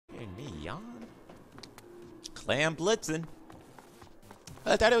Yawn? Clam Blitzin'.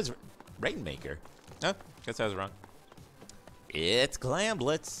 I thought it was Rainmaker. Oh, guess I was wrong. It's Clam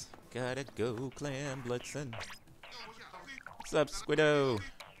Blitz. Gotta go Clam Blitzin'. What's up, Squiddo?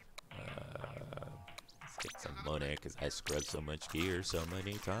 Let's get some money, because I scrubbed so much gear so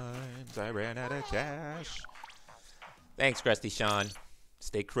many times. I ran out of cash. Thanks, Crusty Sean.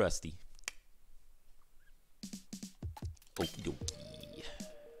 Stay crusty. Okie dokie.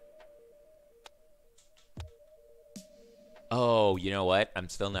 Oh, you know what? I'm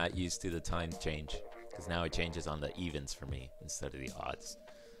still not used to the time change. Because now it changes on the evens for me instead of the odds.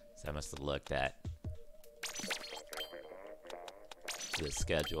 So I must have looked at the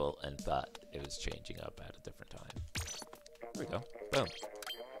schedule and thought it was changing up at a different time. There we go. Boom.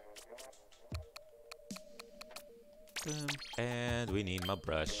 Boom. And we need my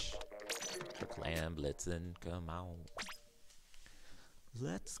brush for Clam Blitzin'. Come on.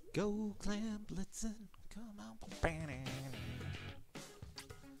 Let's go Clam Blitzin'. Come on.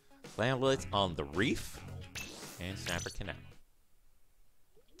 Clam Blitz on the reef and Snapper Canal.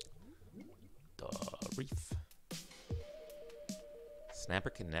 The reef. Snapper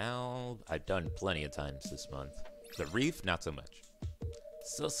Canal, I've done plenty of times this month. The reef, not so much.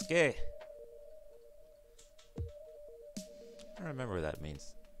 So scary. I don't remember what that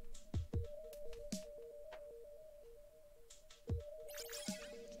means.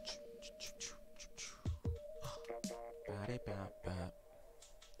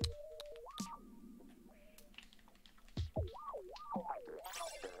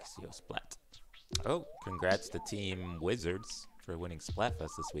 Splat. Oh, congrats to Team Wizards for winning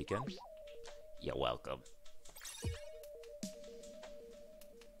Splatfest this weekend. You're welcome.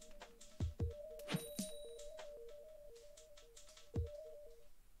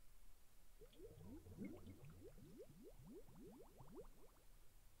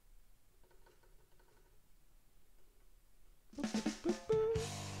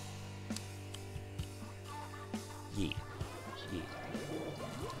 Yeah. Yeah.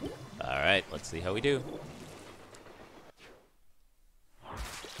 Alright, let's see how we do. Yeah,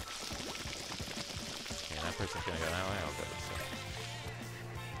 that person's gonna go that way. I'll go this way.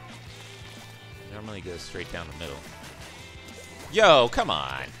 Normally goes straight down the middle. Yo, come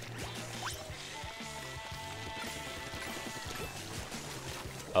on!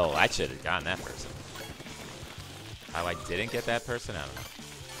 Oh, I should have gotten that person. How I didn't get that person? I don't know.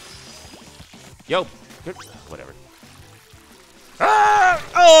 Yo! Good. Whatever. Ah!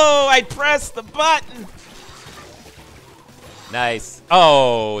 Oh, I pressed the button! Nice.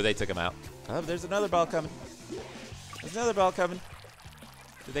 Oh, they took him out. Oh, there's another ball coming. There's another ball coming.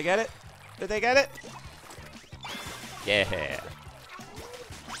 Did they get it? Did they get it? Yeah.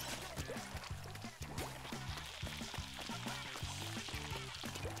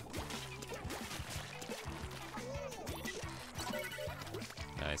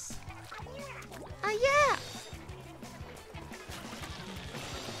 Nice. Oh, yeah!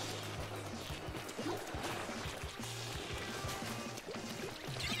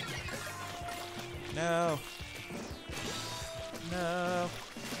 No. No.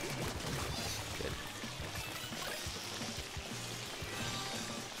 Good.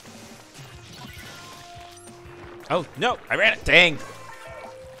 Oh, no. I ran it. Dang.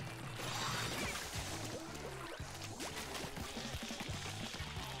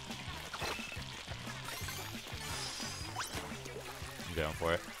 I'm going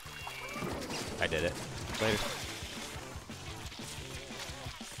for it. I did it. Later.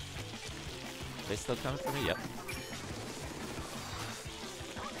 They still coming for me? Yep.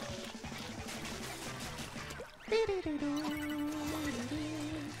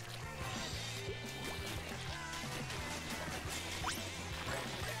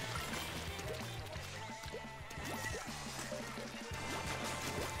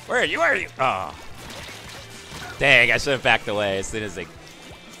 Where are you? Where are you? Oh. Dang, I should have backed away as soon as they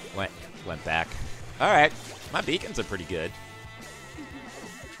went back. All right. My beacons are pretty good.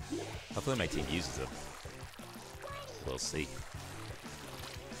 Hopefully my team uses them. We'll see.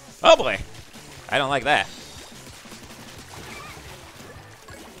 Oh boy! I don't like that.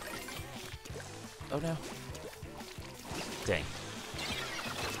 Oh no. Dang.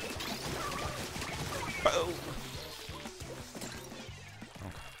 Oh.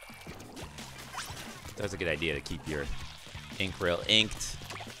 That was a good idea to keep your ink rail inked.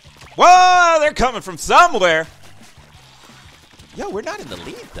 Whoa! They're coming from somewhere! Yo, we're not in the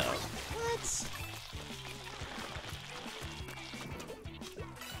lead though. What?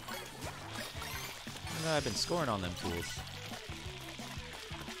 No, I've been scoring on them fools.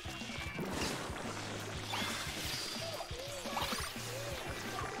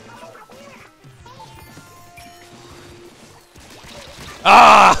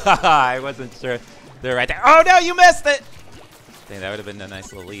 Ah! I wasn't sure. They're right there. Oh no, you missed it! Dang, that would have been a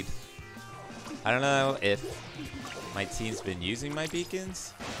nice little lead. I don't know if my team's been using my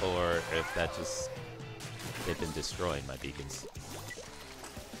beacons or if that just they've been destroying my beacons.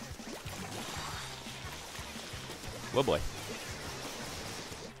 Whoa, boy.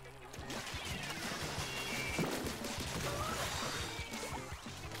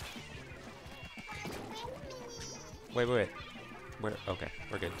 Wait. Where? Okay,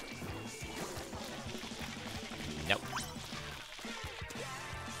 we're good. Nope.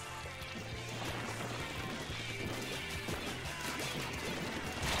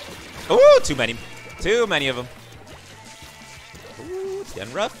 Ooh, too many. Too many of them. Ooh, it's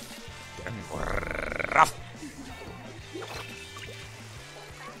getting rough. Getting rough.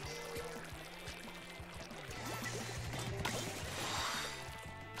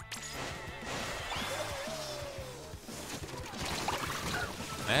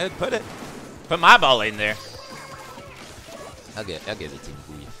 I'd put my ball in there. I'll get it to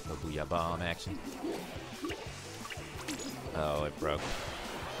booyah. No booyah bomb action. Oh, it broke.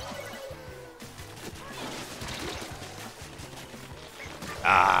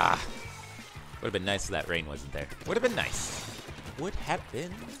 Ah! Would have been nice if that rain wasn't there. Would have been nice. Would have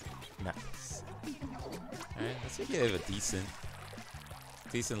been nice. Alright, let's see if we have a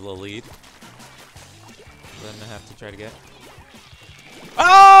decent little lead. Then I have to try to get.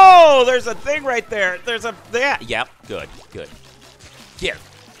 Oh! There's a thing right there. There's a. Yeah. Yep. Good. Get him.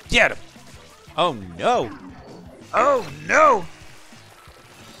 Get him. Oh no. Oh no.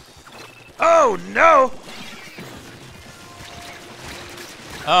 Oh no.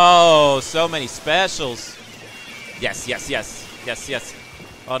 Oh, so many specials. Yes.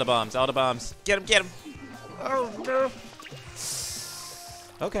 All the bombs. Get him. Oh, no.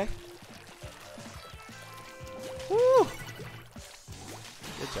 Okay. Woo.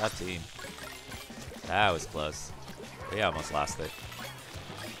 Good job, team. That was close. We almost lost it.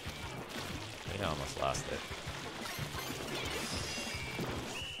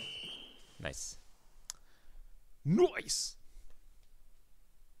 Nice.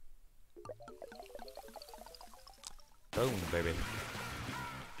 Boom, baby.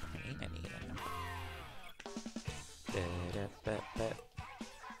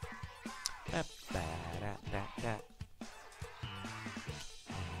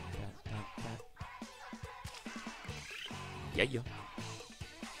 Yeah, yo.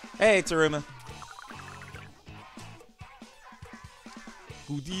 Hey, Taruma.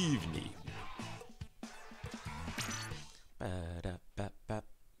 Good evening.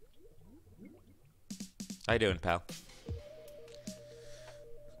 How you doing, pal?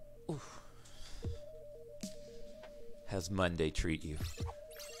 Oof. How's Monday treat you?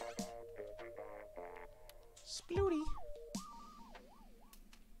 Splooty.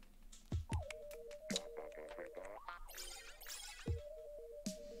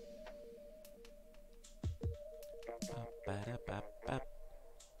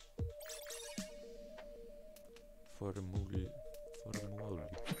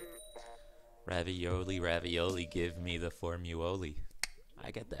 Ravioli, give me the formuoli.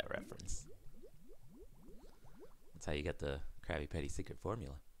 I get that reference. That's how you get the Krabby Patty secret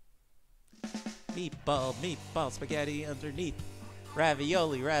formula. Meatball, spaghetti underneath.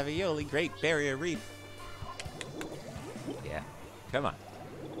 Ravioli, Great Barrier Reef. Yeah, come on.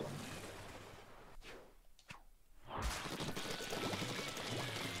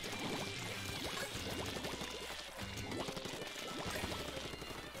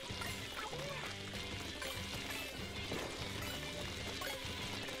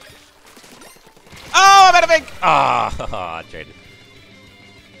 Ah, traded.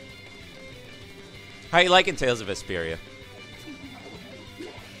 How you liking Tales of Vesperia?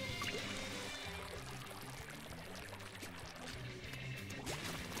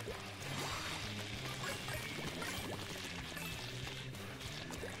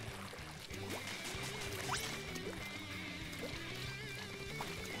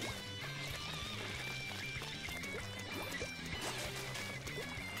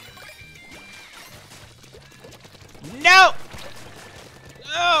 No!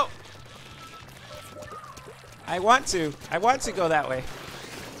 No! I want to go that way.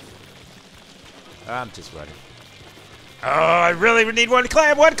 I'm just running. Oh, I really need one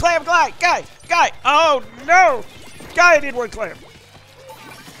clam, guy! Oh, no! Guy, I need one clam!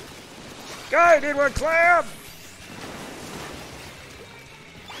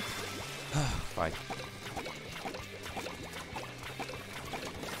 Fine.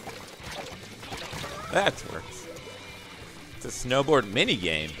 That works. It's a snowboard mini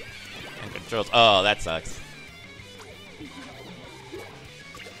game. And controls. Oh, that sucks.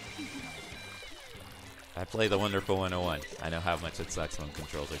 I play the Wonderful 101. I know how much it sucks when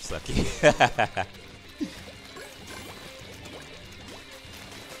controls are sucky.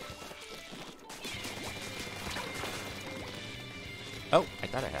 Oh, I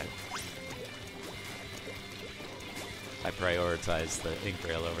thought I had it. I prioritized the ink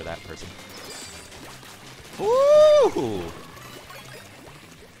rail over that person. Woo!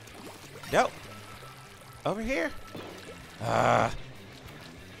 No. Over here.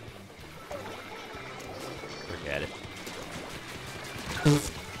 Forget it.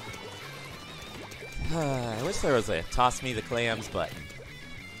 I wish there was a toss me the clams button.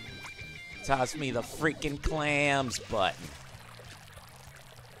 Toss me the freaking clams button.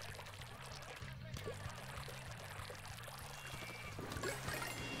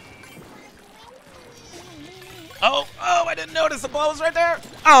 Oh, I didn't notice the ball was right there.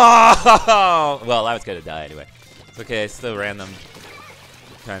 Oh, well, I was going to die anyway. It's okay, I still ran them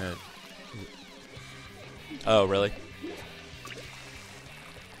kind of. Oh, really?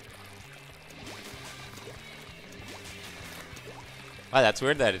 Wow, that's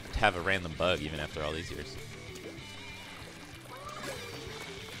weird that it'd have a random bug even after all these years.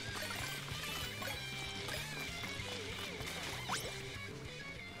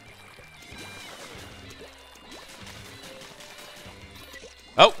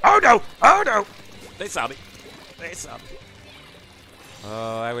 Oh no! Oh no! They saw me. They saw me.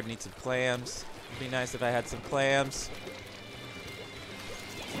 Oh, I would need some clams. It'd be nice if I had some clams.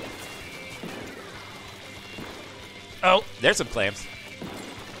 Oh, there's some clams.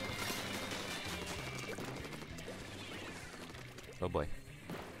 Oh boy.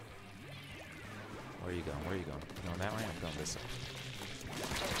 Where are you going? Where are you going? You going that way? I'm going this way.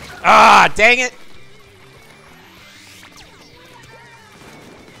 Ah, dang it!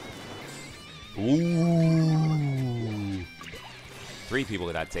 Ooh. 3 people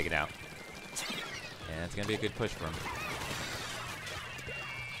that I've taken out. And it's going to be a good push for him.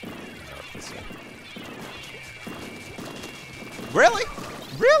 Oh, this way. Really?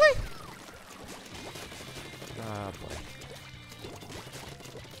 Really? Oh, boy.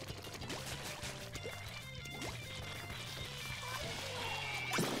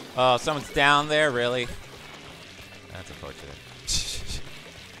 Oh, someone's down there? Really? That's unfortunate.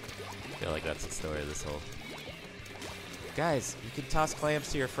 I feel like that's the story of this whole... Guys, you can toss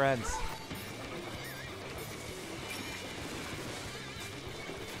clams to your friends.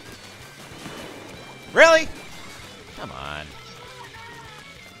 Really? Come on.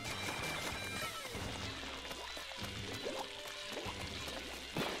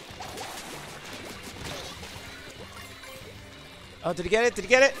 Oh, did he get it? Did he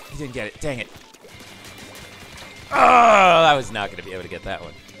get it? He didn't get it. Dang it. Oh, I was not going to be able to get that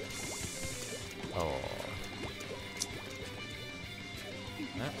one. Oh.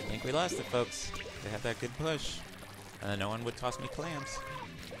 No, I think we lost it, folks. They had that good push. And no one would toss me clams.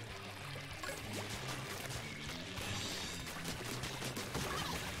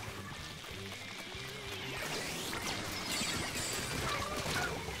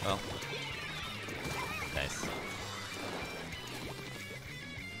 Well. Nice.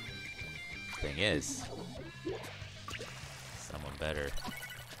 Thing is, someone better.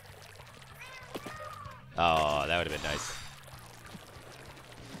 Oh, that would have been nice.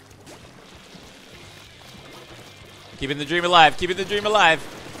 Keeping the dream alive. Keeping the dream alive.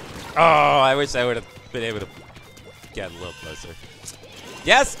 Oh, I wish I would have been able to get a little closer.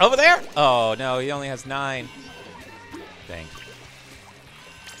 Yes, over there. Oh, no, he only has 9. Dang.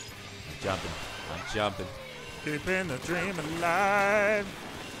 I'm jumping. I'm jumping. Keeping the dream alive.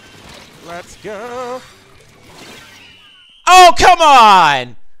 Let's go. Oh, come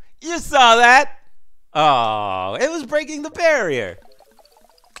on. You saw that. Oh, it was breaking the barrier.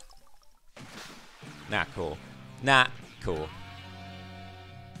 Not cool. Not cool.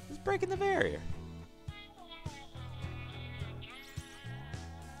 It's breaking the barrier.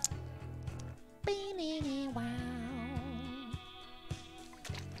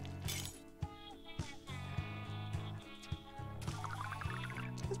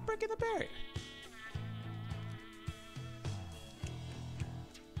 It's breaking the barrier.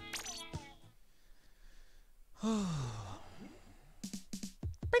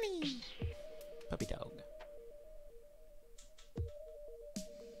 Puppy dog.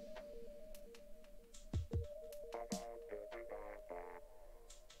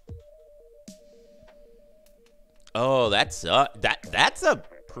 Oh, that's a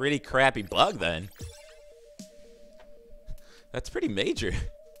pretty crappy bug then. That's pretty major.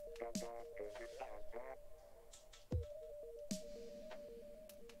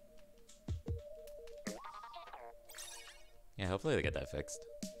 Yeah, hopefully they get that fixed.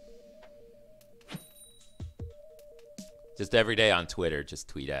 Just every day on Twitter, just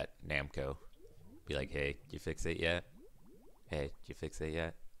tweet at Namco. Be like, hey, did you fix it yet? Hey, did you fix it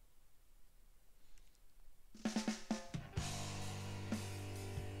yet?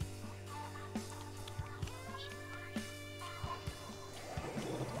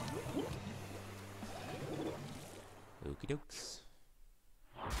 Okie dokes.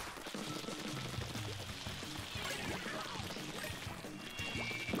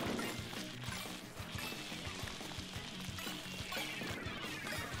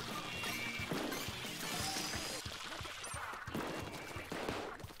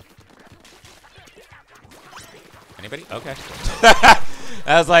 Anybody? Okay.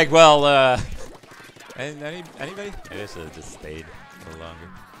 I was like, well, anybody? Maybe I should have just stayed a little longer.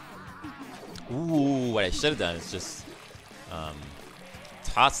 Ooh, what I should have done is just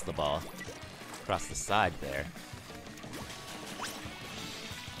toss the ball across the side there.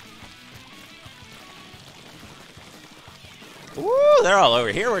 Ooh, they're all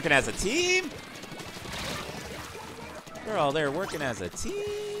over here working as a team. They're all there working as a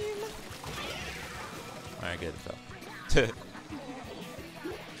team. All right, good, Phil.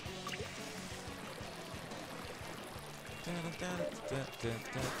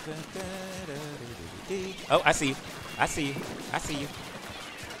 Oh, I see you. I see you. I see you.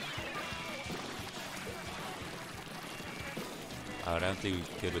 Oh, I don't do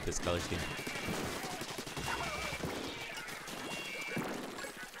good with this color scheme.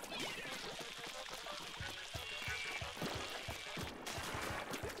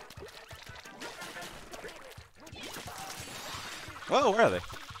 Whoa, where are they?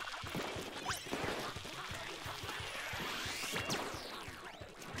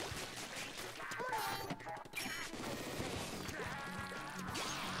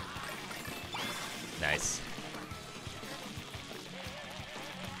 Nice.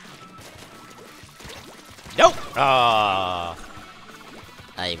 Nope! Ah.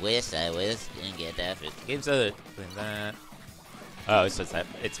 I wish. Didn't get that. Games other than that. Oh, it's just that.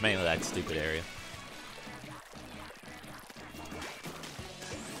 It's mainly that stupid area.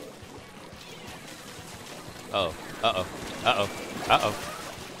 Oh. Uh-oh. Uh-oh. Uh-oh.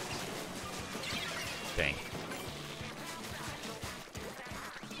 Dang.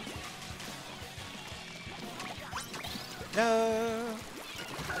 No.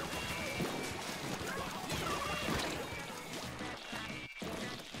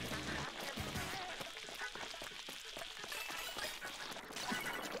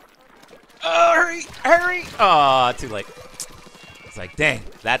 Oh, hurry! Hurry! Oh, too late. It's like, dang,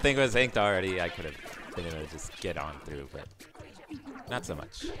 that thing was inked already. I could have been able to just get on through, but not so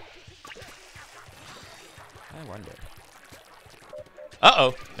much. I wonder.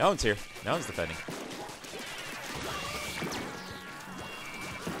 Uh-oh. No one's here. No one's defending.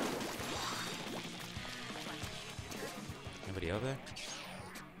 Anybody over there?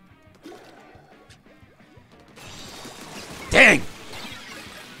 Dang!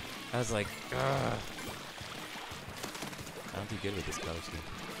 I was like, ugh. I don't do good with this color scheme.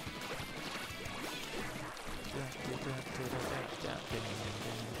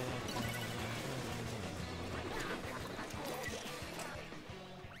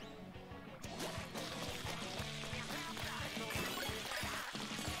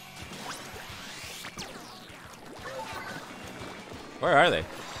 Where are they?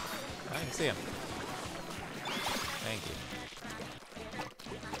 I didn't see them. Thank you.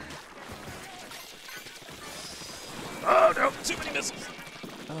 Oh no! Too many missiles!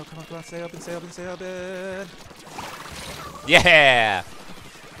 Oh, come on, stay open, stay open, stay open! Yeah!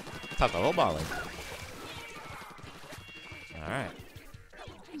 Top the whole ball in. Alright.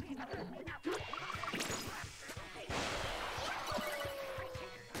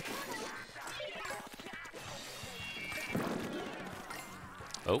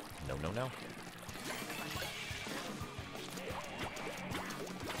 Oh, no, no, no.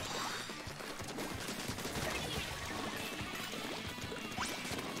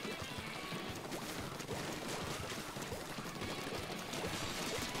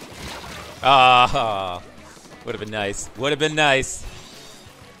 Ah, would have been nice. Would have been nice.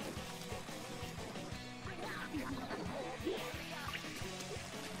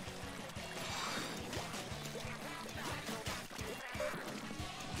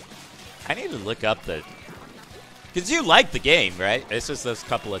 I need to look up the... Because you like the game, right? It's just those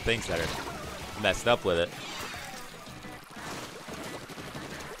couple of things that are messed up with it.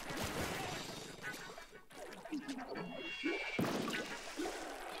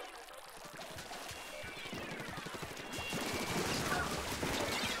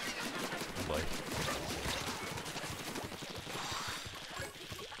 Oh boy.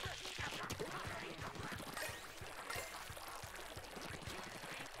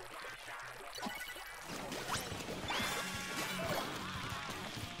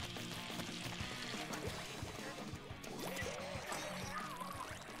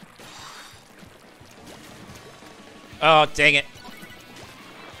 Oh, dang it.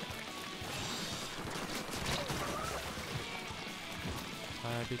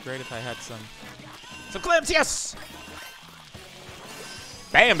 It'd be great if I had some clams, yes!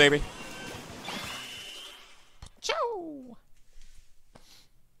 Bam, baby. Chow!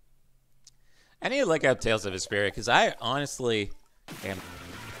 I need to look up Tales of Vesperia, because I honestly am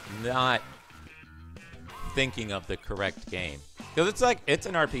not thinking of the correct game. Because it's like, it's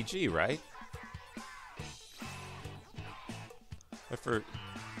an RPG, right? But for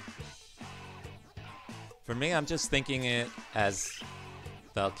me, I'm just thinking it as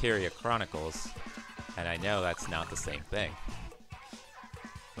Valkyria Chronicles, and I know that's not the same thing.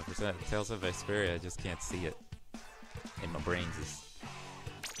 But for Tales of Vesperia, I just can't see it in my brains.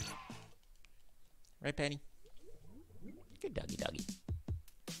 Right, Penny? Good doggy, doggy.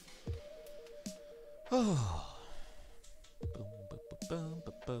 Oh. Boom, boom, boom,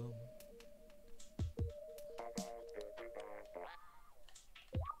 boom, boom.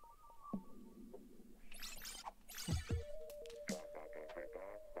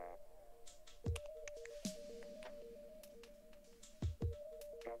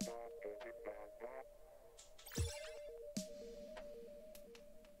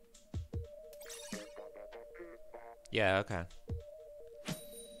 Yeah, okay.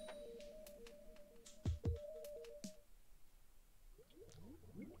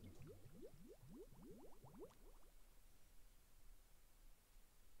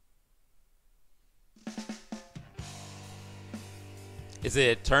 Is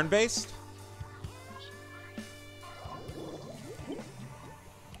it turn-based? Oh,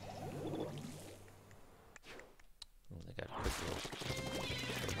 they got a quick little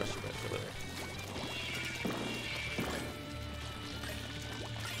brush it over there.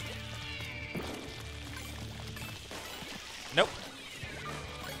 Nope.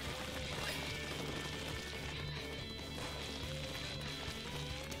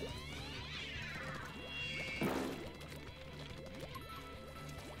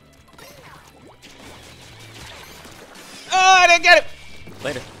 Oh, I didn't get it!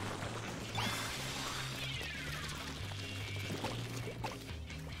 Later.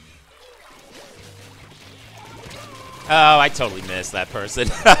 Oh, I totally missed that person.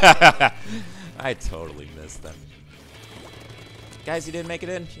 I totally missed them. Guys, you didn't make it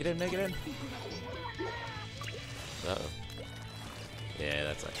in. You didn't make it in. Uh-oh. Yeah,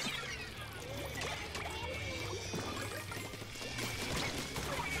 that sucks.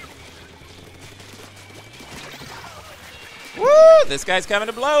 Woo! This guy's coming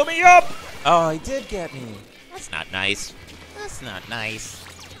to blow me up! Oh, he did get me. That's not nice. That's not nice.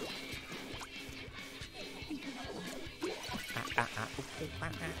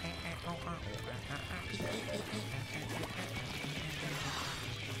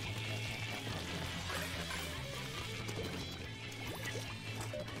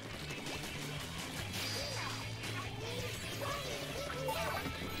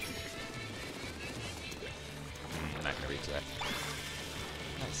 I'm not gonna reach that.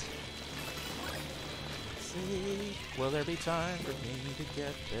 Nice. See, will there be time for me to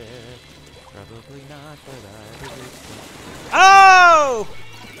get there? Probably not, but I will reach there. Oh!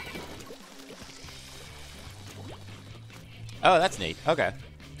 Oh, that's neat. Okay.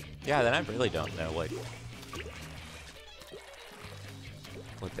 Yeah, then I really don't know what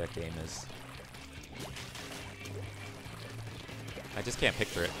that game is. I just can't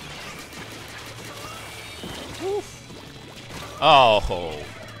picture it. Oof. Oh,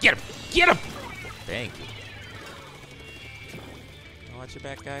 get him! Get him! Thank you. Watch your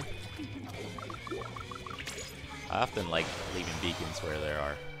back, guy. I often like leaving beacons where there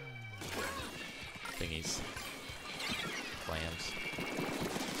are thingies. Clams.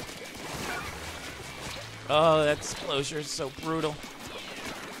 Oh, that explosion is so brutal.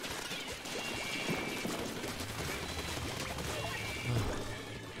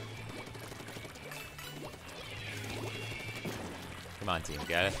 Come on, team,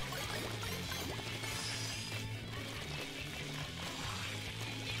 got it.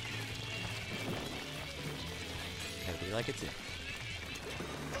 Gotta be like it too.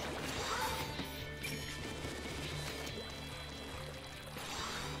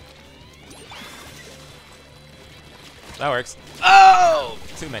 That works. Oh!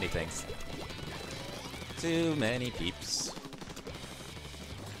 Too many things. Too many peeps.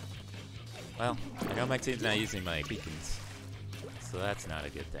 Well, I know my team's not using my beacons, so that's not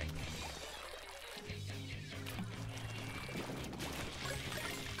a good thing.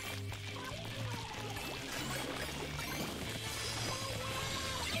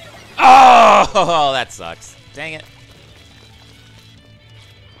 Oh, that sucks. Dang it.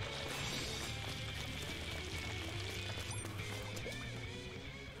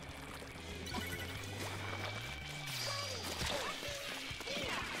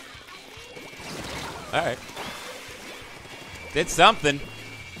 All right. Did something.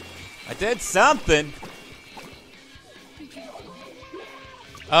 I did something.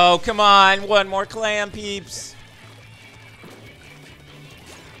 Oh, come on. One more clam, peeps.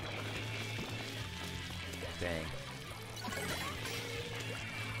 Dang.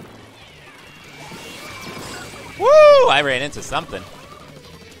 Woo! I ran into something.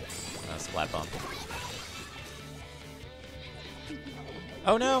 Oh, splat bump.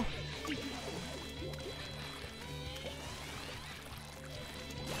 Oh, no.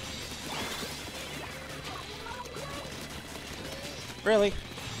 Really?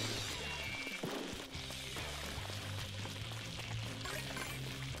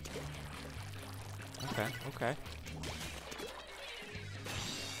 Okay, okay.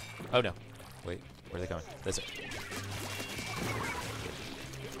 Oh, no. Wait, where are they going? This way.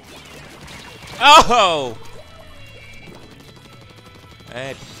 Oh!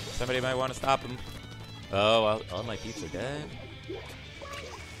 Hey, somebody might want to stop him. Oh, all my peeps are dead.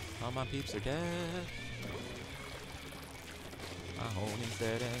 All my peeps are dead. My homies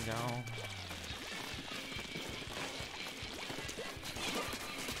dead and gone.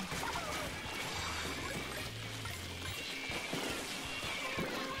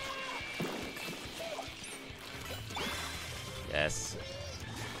 Yes.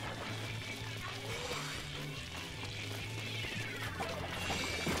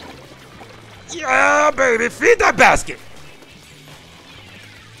 Yeah, baby, feed that basket.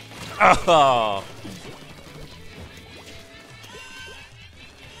 Oh.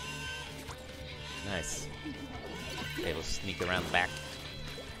 Nice. Able to sneak around the back.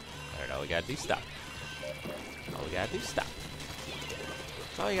 All right, all we gotta do is stop. All we gotta do is stop.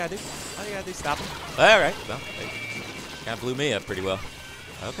 That's all you gotta do. All you gotta do is stop him. All right. Well, kind of blew me up pretty well.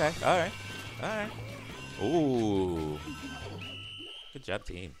 Okay. All right. All right. Ooh. Good job,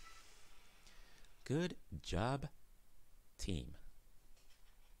 team. Good job, team.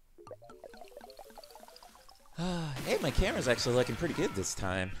 Hey, my camera's actually looking pretty good this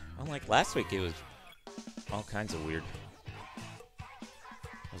time. Unlike last week, it was all kinds of weird.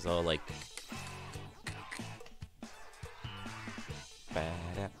 It was all like...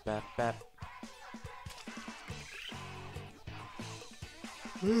 Ba-da-ba-ba.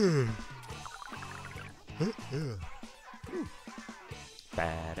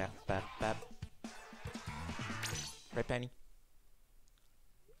 Ba-da-ba-ba. Right, Penny?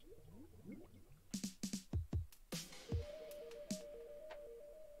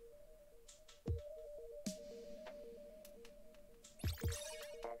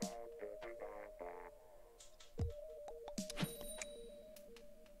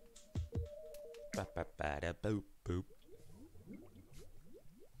 Ba-ba-ba-da-boop, boop.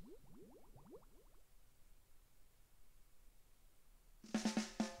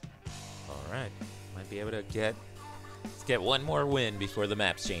 All right, might be able to get... Let's get one more win before the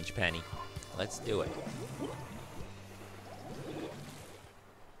maps change, Penny. Let's do it.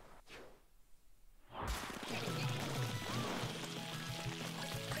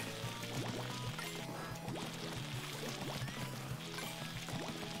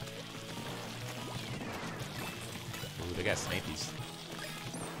 Ooh, they got Snapies.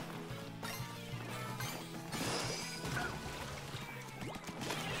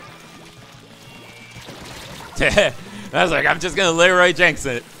 I was like, I'm just gonna Leroy Jenkins.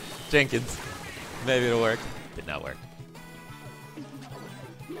 Maybe it'll work. Did not work.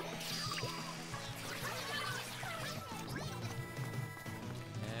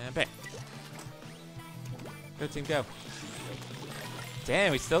 And bang. Go team, go.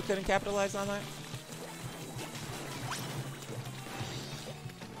 Damn, we still couldn't capitalize on that?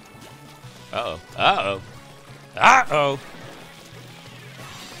 Uh-oh. Uh-oh. Uh-oh.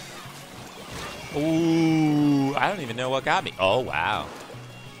 Ooh, I don't even know what got me. Oh, wow.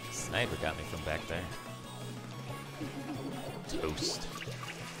 Sniper got me from back there. Toast.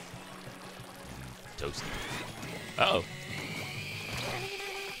 Toast. Uh-oh.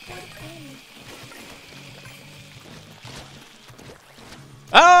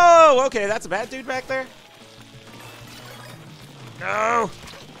 Oh, okay, that's a bad dude back there. No.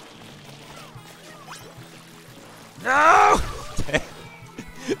 No.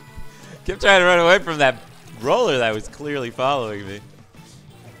 Kept trying to run away from that roller that was clearly following me.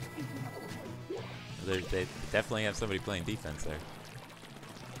 They definitely have somebody playing defense there.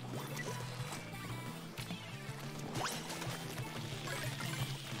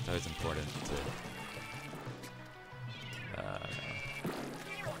 It's always important to go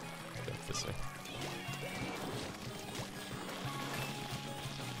this way.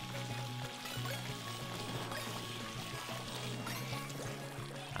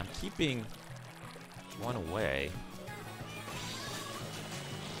 I'm keeping One away.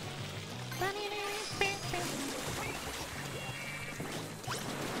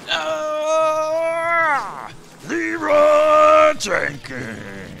 Leroy Jenkins.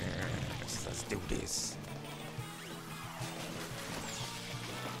 Let's do this.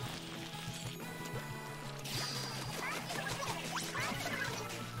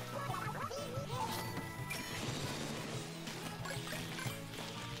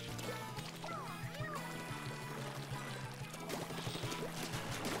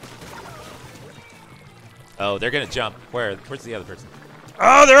 Oh, they're gonna jump. Where's the other person?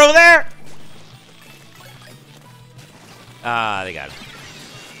 Oh, they're over there! Ah, they got him.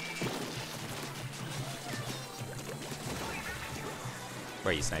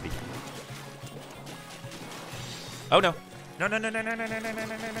 Where are you, Snipey? Oh no! No! No! No! No! No! No! No! No! No!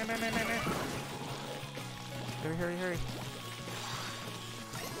 No! No! No! No! No! No! Hurry! Hurry! Hurry!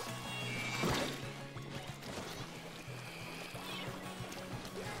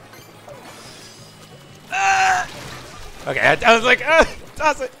 Ah! Okay, I was like,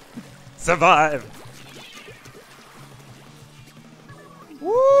 toss it! Survive!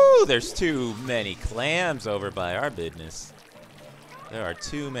 Woo! There's too many clams over by our business. There are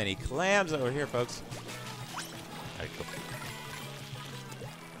too many clams over here, folks. Alright, cool.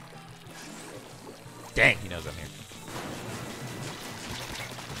 Dang, he knows I'm here.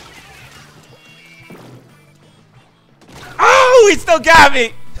 Oh, he still got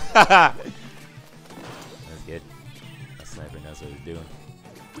me! That's good. That sniper knows what he's doing.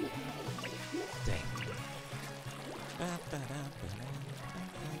 Dang.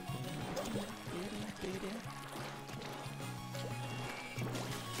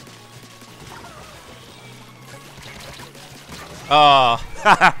 Oh,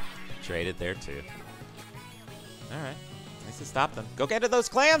 traded there too. All right, nice to stop them. Go get to those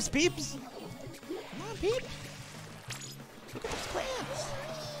clams, peeps. Come on, peep. Look at those clams.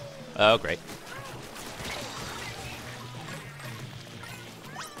 Oh, great.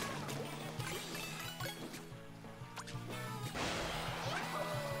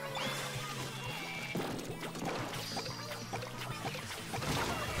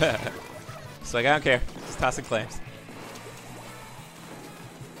 So like, I don't care. Just tossing clams.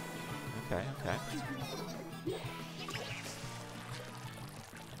 Okay, okay.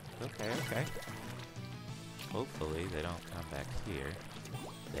 Okay. Hopefully they don't come back here.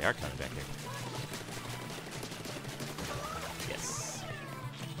 They are coming back here. Yes.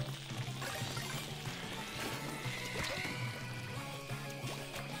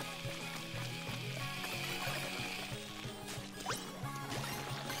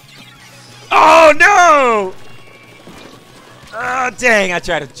 Oh no! Oh dang! I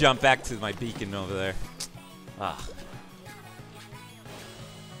tried to jump back to my beacon over there. Ah.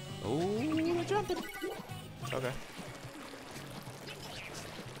 Oh, they're jumping. Okay.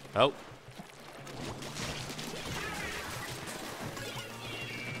 Oh.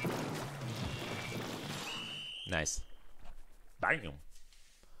 Nice. Bam.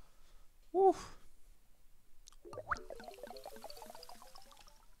 Woo.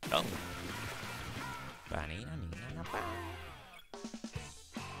 Oh.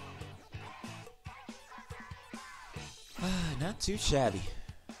 Not too shabby.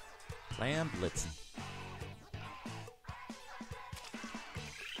 Clam Blitzing.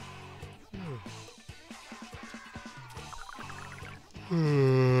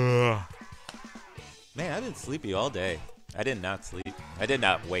 Man, I've been sleepy all day. I did not sleep. I did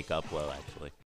not wake up well, actually.